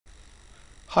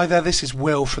Hi there, this is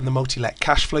Will from the Multi-Let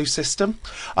Cashflow System.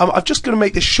 I'm just going to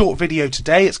make this short video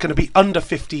today. It's going to be under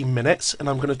 15 minutes and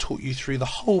I'm going to talk you through the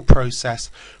whole process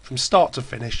from start to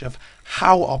finish of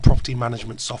how our property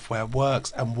management software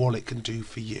works and what it can do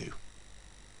for you.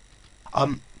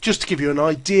 Just to give you an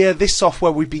idea, this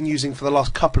software we've been using for the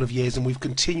last couple of years and we've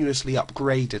continuously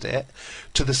upgraded it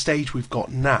to the stage we've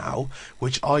got now,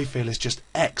 which I feel is just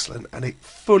excellent, and it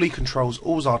fully controls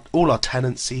all our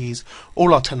tenancies,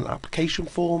 all our tenant application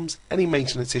forms, any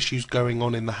maintenance issues going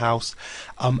on in the house,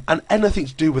 and anything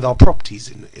to do with our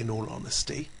properties in all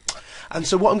honesty. And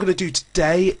so what I'm going to do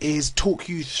today is talk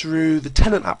you through the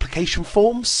tenant application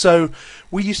forms. So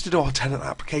we used to do our tenant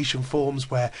application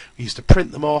forms where we used to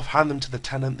print them off, hand them to the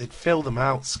tenant, they'd fill them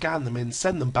out, scan them in,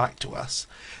 send them back to us.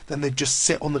 Then they'd just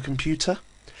sit on the computer.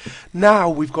 Now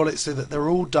we've got it so that they're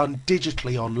all done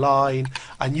digitally online,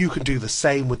 and you can do the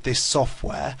same with this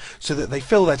software so that they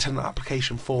fill their tenant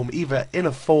application form either in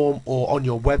a form or on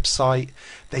your website,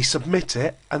 they submit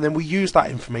it, and then we use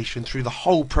that information through the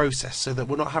whole process so that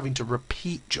we're not having to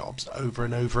repeat jobs over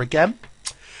and over again.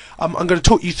 I'm going to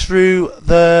talk you through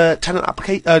the tenant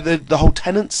application, the whole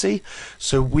tenancy.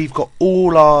 So we've got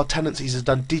all our tenancies are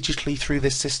done digitally through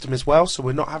this system as well. So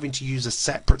we're not having to use a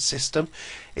separate system.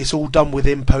 It's all done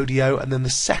within Podio, and then the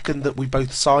second that we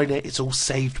both sign it, it's all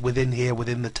saved within here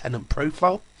within the tenant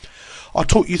profile. I'll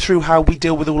talk you through how we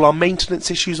deal with all our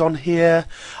maintenance issues on here,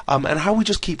 and how we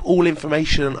just keep all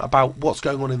information about what's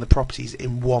going on in the properties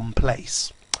in one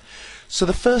place. So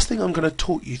the first thing I'm going to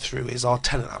talk you through is our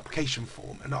tenant application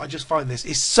form, and I just find this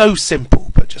is so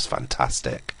simple but just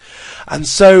fantastic. And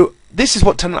so this is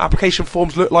what tenant application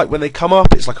forms look like when they come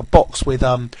up. It's like a box with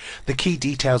the key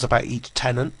details about each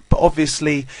tenant, but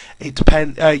obviously it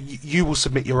depends. You will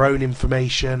submit your own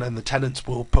information and the tenants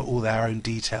will put all their own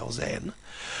details in.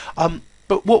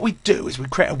 But what we do is we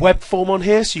create a web form on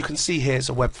here, so you can see here it's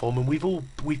a web form, and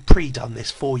we've pre-done this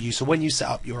for you. So when you set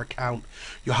up your account,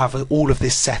 you'll have all of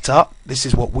this set up. This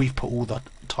is what we've put all the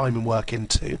time and work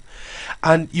into,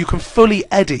 and you can fully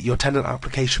edit your tenant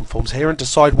application forms here and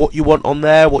decide what you want on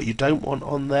there, what you don't want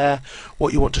on there,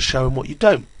 what you want to show and what you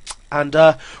don't. And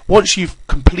once you've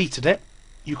completed it,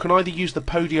 you can either use the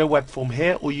Podio web form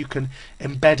here, or you can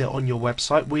embed it on your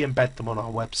website. We embed them on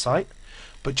our website.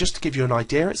 But just to give you an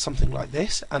idea, it's something like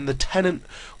this, and the tenant,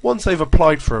 once they've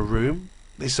applied for a room,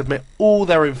 they submit all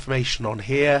their information on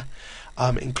here,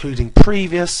 including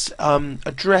previous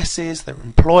addresses, their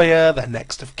employer, their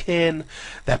next of kin,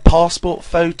 their passport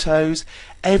photos,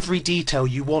 every detail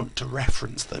you want to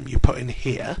reference them you put in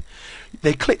here.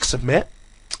 They click submit,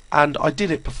 and I did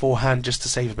it beforehand just to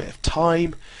save a bit of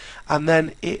time, and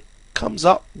then it comes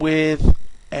up with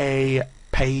a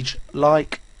page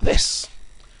like this.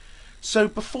 So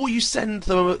before you send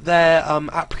their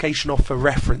application off for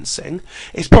referencing,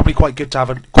 it's probably quite good to have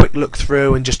a quick look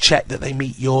through and just check that they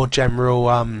meet your general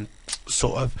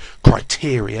sort of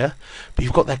criteria. But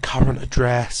you've got their current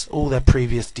address, all their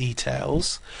previous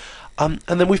details, and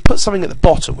then we've put something at the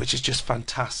bottom which is just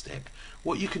fantastic.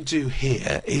 What you can do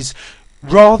here is,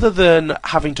 rather than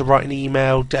having to write an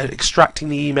email, extracting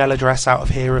the email address out of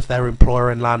here of their employer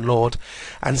and landlord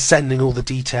and sending all the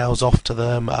details off to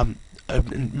them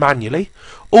manually,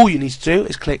 all you need to do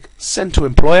is click send to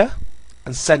employer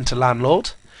and send to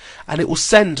landlord, and it will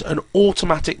send an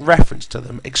automatic reference to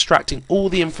them, extracting all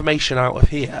the information out of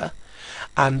here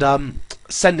and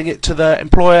sending it to the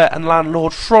employer and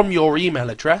landlord from your email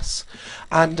address,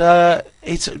 and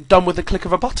it's done with the click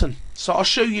of a button. So I'll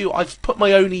show you. I've put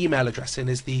my own email address in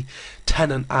as the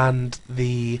tenant and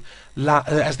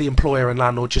as the employer and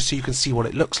landlord, just so you can see what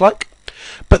it looks like.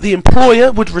 But the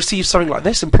employer would receive something like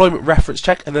this: employment reference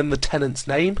check, and then the tenant's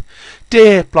name.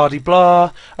 Dear blah de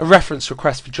blah, a reference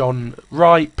request for John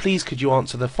Wright. Please could you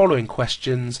answer the following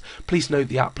questions? Please note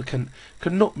the applicant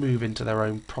cannot move into their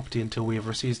own property until we have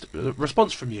received a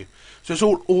response from you. So it's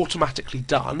all automatically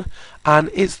done, and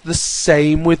it's the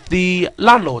same with the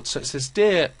landlord. So it says,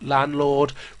 dear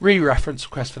landlord, re-reference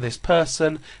request for this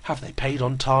person. Have they paid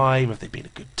on time? Have they been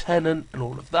a good tenant? And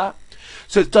all of that.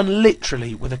 So it's done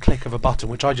literally with a click of a button,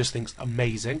 which I just think is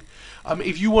amazing.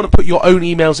 If you want to put your own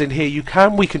emails in here, you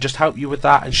can. We can just help you with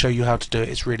that and show you how to do it.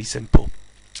 It's really simple.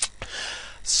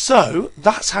 So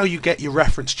that's how you get your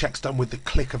reference checks done, with the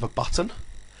click of a button.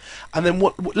 And then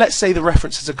let's say the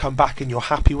references have come back and you're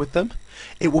happy with them.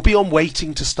 It will be on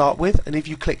waiting to start with, and if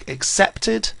you click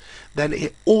accepted, then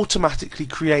it automatically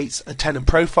creates a tenant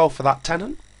profile for that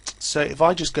tenant. So if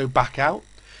I just go back out,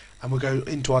 and we'll go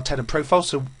into our tenant profile,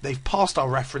 so they've passed our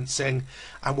referencing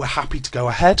and we're happy to go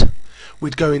ahead.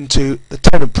 We'd go into the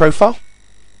tenant profile,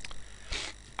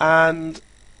 and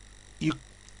you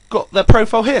got their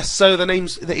profile here. So the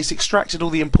names, that it's extracted all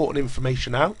the important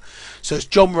information out. So it's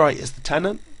John Wright as the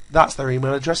tenant. That's their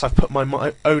email address. I've put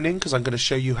my own in because I'm going to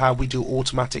show you how we do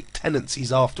automatic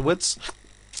tenancies afterwards.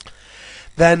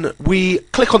 Then we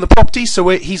click on the property, so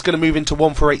he's going to move into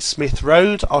 148 Smith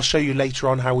Road. I'll show you later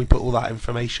on how we put all that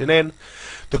information in.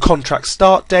 The contract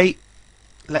start date.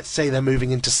 Let's say they're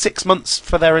moving into 6 months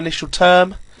for their initial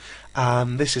term.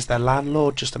 This is their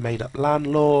landlord, just a made-up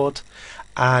landlord.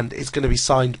 And it's going to be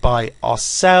signed by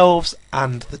ourselves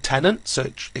and the tenant, so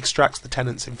it extracts the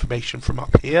tenant's information from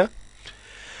up here.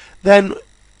 Then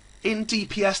in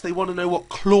DPS they want to know what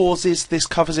clauses this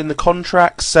covers in the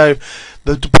contract. So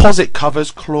the deposit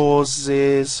covers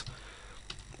clauses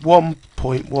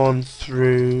 1.1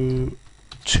 through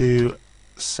to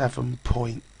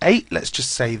 7.8. Let's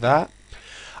just say that.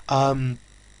 And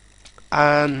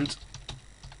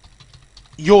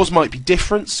yours might be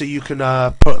different, so you can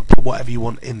put whatever you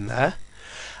want in there.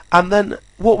 And then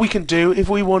what we can do, if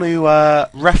we want to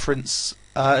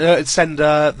send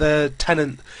the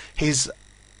tenant his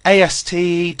AST,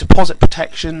 deposit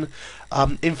protection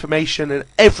information and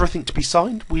everything to be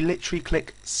signed, we literally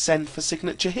click send for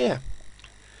signature here.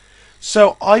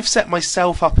 So I've set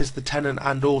myself up as the tenant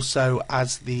and also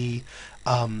as the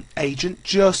agent,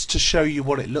 just to show you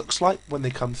what it looks like when they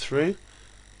come through.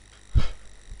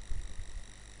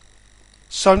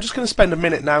 So I'm just going to spend a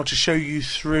minute now to show you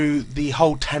through the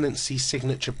whole tenancy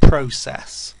signature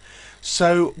process.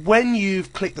 So when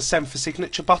you've clicked the send for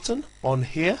signature button on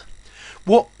here,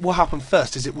 what will happen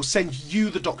first is it will send you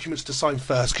the documents to sign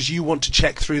first, because you want to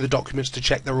check through the documents to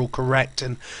check they're all correct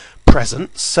and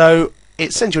present. So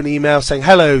it sends you an email saying,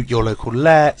 hello, your local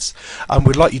lets, and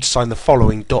we'd like you to sign the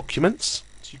following documents.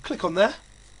 So you click on there,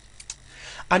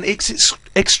 and it's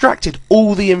extracted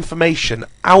all the information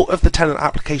out of the tenant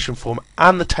application form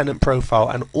and the tenant profile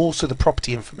and also the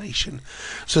property information,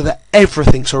 so that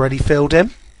everything's already filled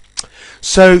in.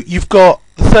 So you've got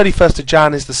the 31st of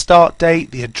Jan is the start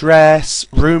date, the address,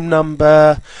 room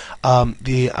number,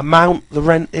 the amount the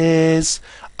rent is,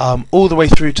 all the way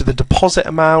through to the deposit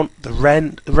amount, the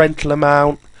rental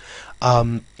amount,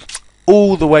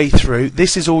 all the way through.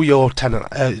 This is all your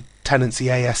tenancy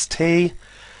AST.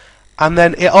 And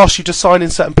then it asks you to sign in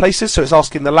certain places, so it's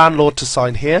asking the landlord to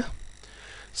sign here.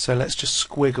 So let's just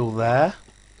squiggle there.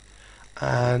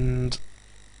 And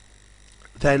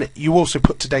then you also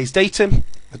put today's date in,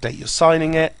 the date you're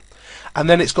signing it. And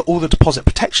then it's got all the deposit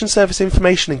protection service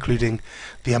information, including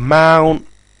the amount,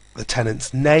 the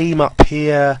tenant's name up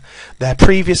here, their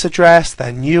previous address,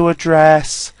 their new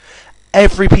address,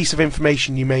 every piece of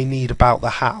information you may need about the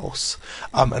house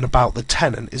and about the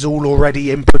tenant is all already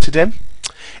inputted in.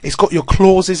 It's got your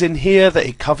clauses in here that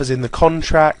it covers in the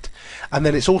contract, and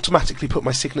then it's automatically put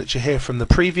my signature here from the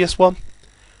previous one.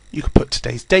 You can put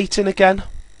today's date in again.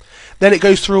 Then it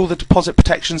goes through all the deposit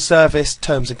protection service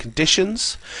terms and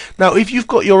conditions. Now if you've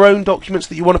got your own documents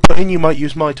that you want to put in, you might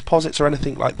use my deposits or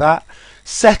anything like that.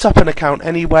 Set up an account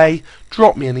anyway,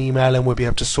 drop me an email and we'll be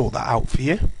able to sort that out for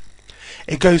you.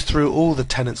 It goes through all the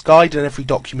tenant's guide and every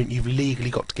document you've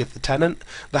legally got to give the tenant.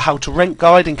 The how to rent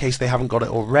guide, in case they haven't got it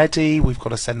already, we've got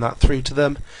to send that through to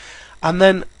them. And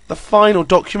then the final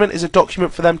document is a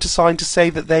document for them to sign to say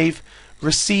that they've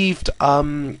received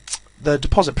the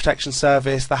deposit protection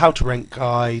service, the how to rent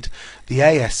guide, the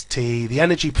AST, the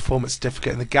energy performance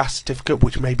certificate and the gas certificate,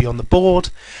 which may be on the board,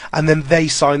 and then they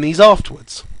sign these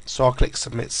afterwards. So I'll click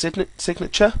submit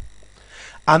signature,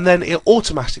 and then it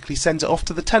automatically sends it off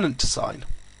to the tenant to sign.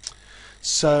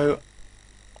 So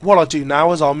what I'll do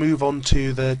now is I'll move on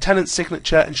to the tenant's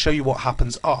signature and show you what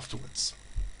happens afterwards.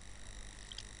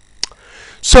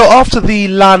 So after the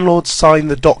landlord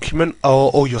signed the document,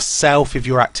 or yourself if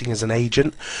you're acting as an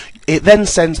agent, it then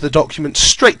sends the document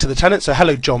straight to the tenant. So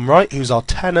hello John Wright, who's our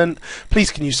tenant,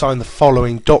 please can you sign the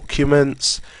following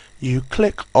documents. You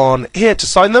click on here to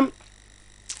sign them,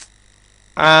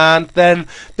 and then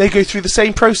they go through the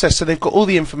same process. So they've got all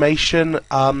the information,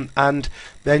 and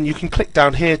then you can click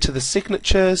down here to the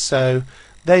signatures. So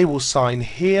they will sign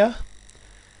here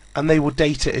and they will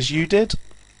date it as you did.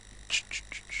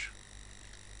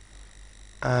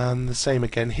 And the same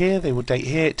again here, they will date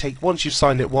here. Once you've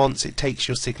signed it once, it takes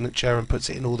your signature and puts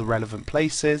it in all the relevant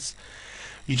places.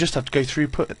 You just have to go through,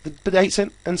 put the dates in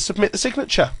and submit the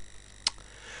signature.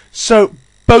 So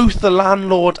both the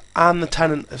landlord and the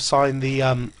tenant have signed the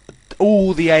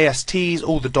all the ASTs,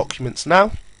 all the documents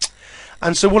now.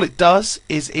 And so what it does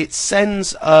is it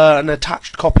sends an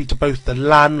attached copy to both the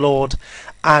landlord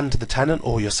and the tenant,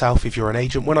 or yourself if you're an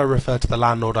agent. When I refer to the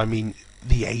landlord, I mean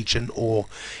the agent, or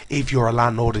if you're a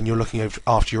landlord and you're looking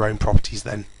after your own properties,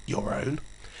 then your own.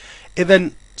 It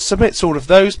then submits all of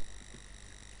those,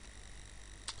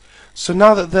 So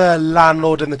now that the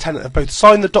landlord and the tenant have both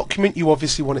signed the document, you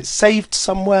obviously want it saved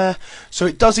somewhere. So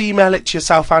it does email it to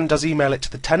yourself and does email it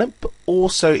to the tenant, but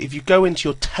also if you go into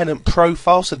your tenant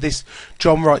profile, so this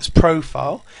John Wright's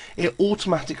profile, it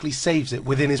automatically saves it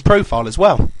within his profile as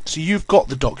well. So you've got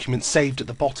the document saved at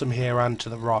the bottom here and to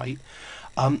the right.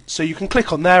 So you can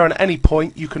click on there, and at any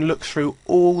point you can look through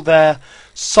all their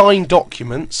signed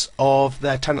documents of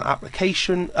their tenant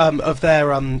application, of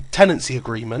their tenancy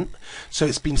agreement. So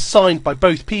it's been signed by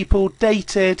both people,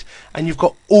 dated, and you've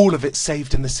got all of it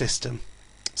saved in the system.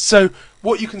 So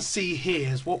what you can see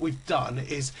here is what we've done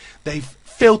is they've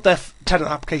filled their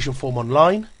tenant application form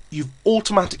online. You've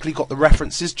automatically got the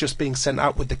references just being sent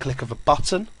out with the click of a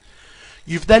button.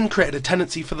 You've then created a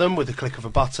tenancy for them with the click of a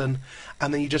button,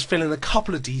 and then you just fill in a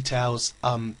couple of details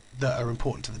that are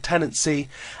important to the tenancy,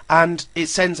 and it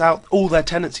sends out all their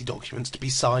tenancy documents to be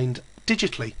signed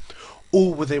digitally,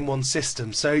 all within one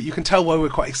system. So you can tell why we're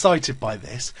quite excited by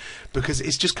this, because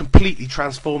it's just completely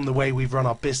transformed the way we've run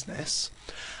our business.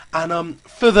 And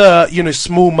for the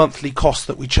small monthly cost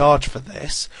that we charge for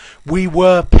this, we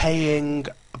were paying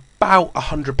about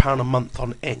 £100 a month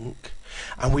on ink.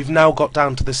 And we've now got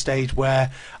down to the stage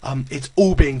where it's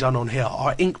all being done on here.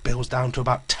 Our ink bill's down to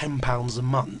about £10 a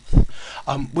month,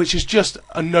 which is just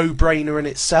a no-brainer in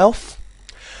itself.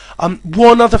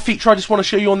 One other feature I just want to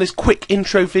show you on this quick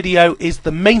intro video is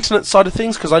the maintenance side of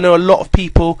things, because I know a lot of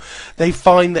people, they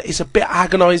find that it's a bit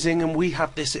agonising, and we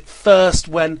had this at first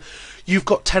when you've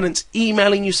got tenants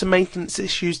emailing you some maintenance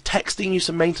issues, texting you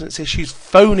some maintenance issues,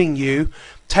 phoning you,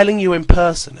 telling you in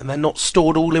person, and they're not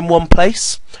stored all in one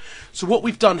place. So what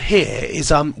we've done here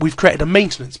is we've created a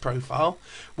maintenance profile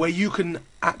where you can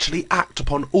actually act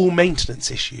upon all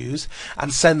maintenance issues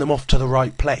and send them off to the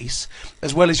right place,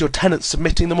 as well as your tenants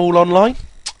submitting them all online.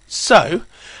 So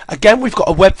again, we've got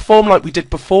a web form like we did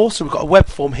before. So we've got a web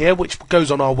form here which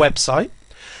goes on our website,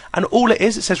 and all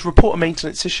it says report a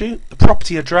maintenance issue, the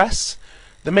property address,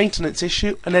 the maintenance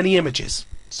issue, and any images.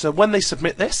 So when they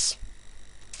submit this,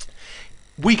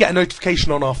 we get a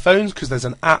notification on our phones, because there's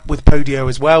an app with Podio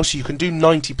as well, so you can do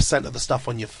 90% of the stuff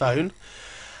on your phone,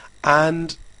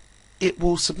 and it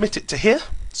will submit it to here.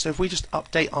 So if we just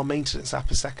update our maintenance app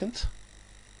a second,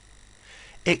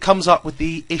 it comes up with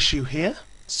the issue here.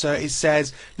 So it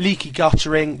says leaky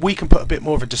guttering. We can put a bit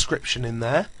more of a description in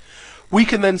there. We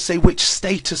can then say which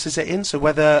status is it in, so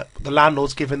whether the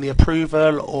landlord's given the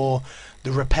approval or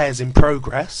the repair's in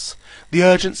progress, the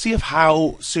urgency of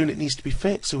how soon it needs to be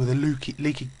fixed. So with a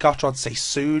leaky gutter, I'd say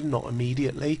soon, not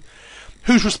immediately.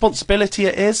 Whose responsibility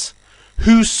it is,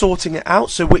 who's sorting it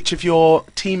out, so which of your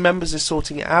team members is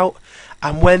sorting it out,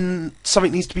 and when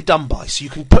something needs to be done by. So you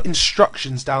can put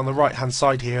instructions down the right hand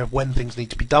side here of when things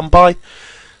need to be done by.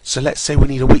 So let's say we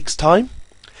need a week's time.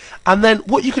 And then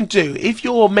what you can do, if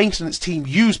your maintenance team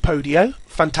use Podio,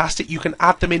 fantastic, you can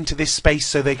add them into this space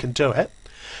so they can do it.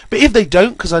 But if they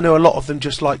don't, because I know a lot of them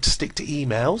just like to stick to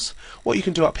emails, what you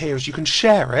can do up here is you can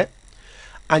share it,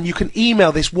 and you can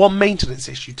email this one maintenance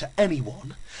issue to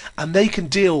anyone, and they can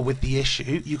deal with the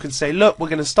issue. You can say, look, we're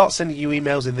going to start sending you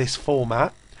emails in this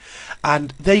format,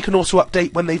 and they can also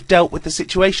update when they've dealt with the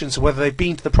situation. So whether they've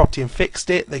been to the property and fixed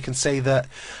it, they can say that,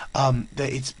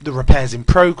 that the repair's in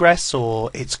progress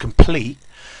or it's complete.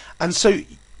 And so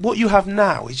what you have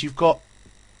now is you've got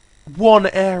one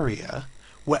area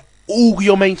where all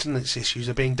your maintenance issues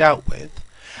are being dealt with,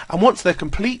 and once they're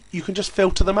complete, you can just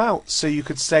filter them out. So you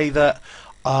could say that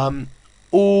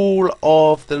all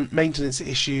of the maintenance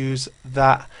issues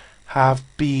that have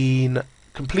been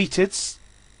completed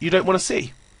you don't want to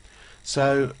see.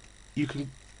 So you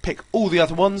can pick all the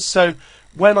other ones. So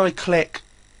when I click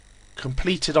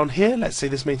completed on here, let's say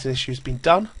this maintenance issue has been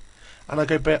done, and I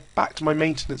go back to my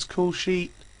maintenance call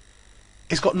sheet,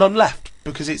 it's got none left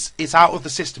because it's out of the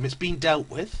system, it's been dealt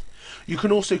with. You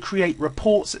can also create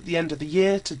reports at the end of the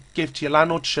year to give to your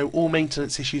landlord to show all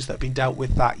maintenance issues that have been dealt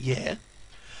with that year.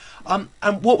 And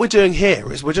what we're doing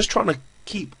here is we're just trying to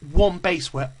keep one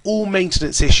base where all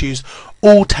maintenance issues,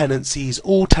 all tenancies,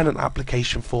 all tenant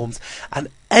application forms, and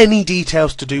any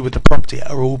details to do with the property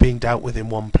are all being dealt with in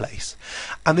one place.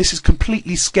 And this is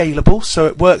completely scalable, so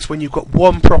it works when you've got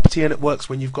one property and it works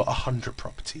when you've got 100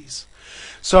 properties.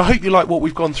 So I hope you like what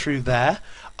we've gone through there.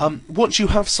 Once you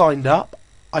have signed up,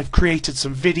 I've created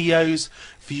some videos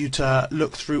for you to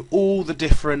look through all the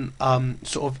different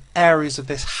sort of areas of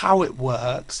this, how it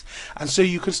works, and so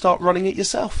you can start running it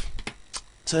yourself.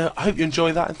 So I hope you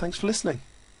enjoy that, and thanks for listening.